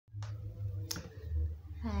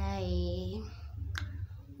Hai,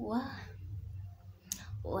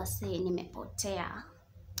 wase nimepotea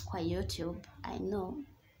kwa YouTube, I know.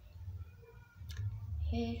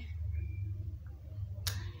 Hey,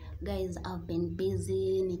 guys, I've been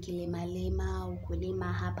busy nikilima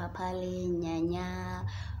ukulima hapa pale, nyanya,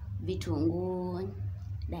 vitunguu,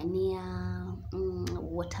 dania,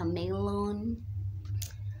 watermelon,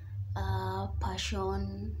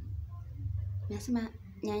 passion. Nasema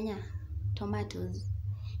nyanya, tomatoes,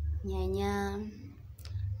 nyanya.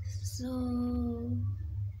 So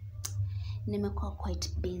nimekuwa quite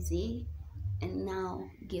busy, and now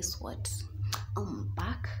guess what, I'm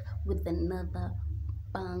back with another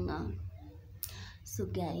banger. So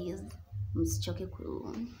guys, msichoke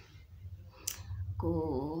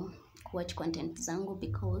ku watch content zangu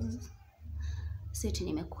because siti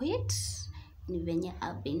nimequit. Ni venye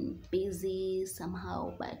I've been busy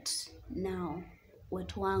somehow, but now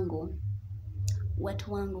watu wangu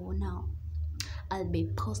now I'll be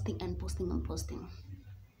posting.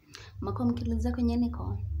 Mako mkiliza kwenye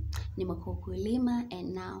nimekuwa kulima,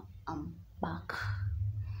 and now I'm back.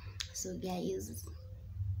 So guys,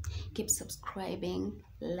 keep subscribing,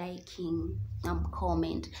 liking,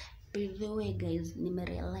 comment. By the way guys,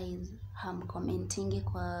 nimerealize commenting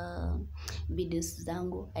kwa videos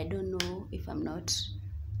zangu. I don't know if I'm not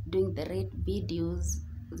doing the right videos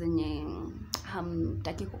zenye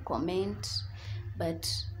hamtaki comment, but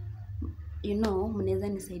you know, mnaweza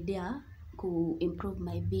nisaidia ku improve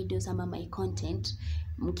my videos ama my content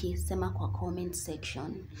mkisema kwa comment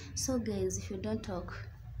section. So guys, if you don't talk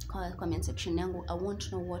kwa comment section yangu, I want to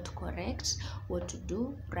know what to correct, what to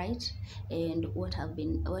do right, and what I've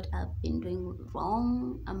been doing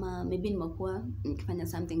wrong, ama maybe nimekuwa nikifanya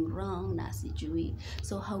something wrong na sijui.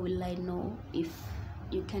 So how will I know if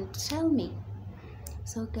you can tell me?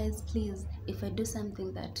 So guys, please, if I do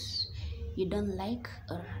something that you don't like,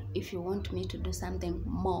 or if you want me to do something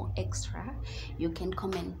more extra, you can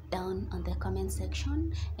comment down on the comment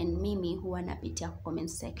section, and mimi huwa napitia comment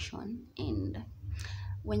section, and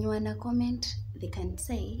when you wanna comment, they can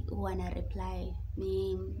say who wanna reply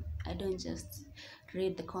me. I don't just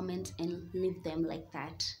read the comments and leave them like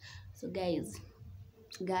that. So guys,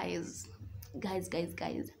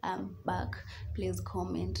 I'm back. Please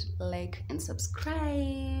comment, like, and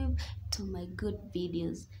subscribe to my good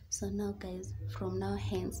videos. So now guys, from now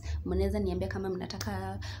hence, mnaweza niambia kama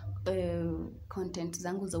mnataka content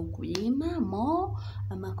zangu za ukulima more,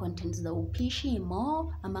 ama content za upishi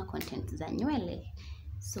more, ama content za nywele.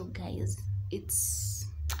 So guys,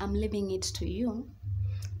 I'm leaving it to you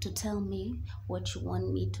to tell me what you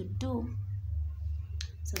want me to do.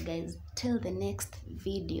 So guys, till the next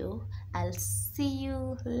video, I'll see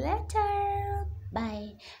you later.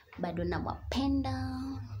 Bye. Bado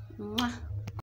nawapenda. Mwah.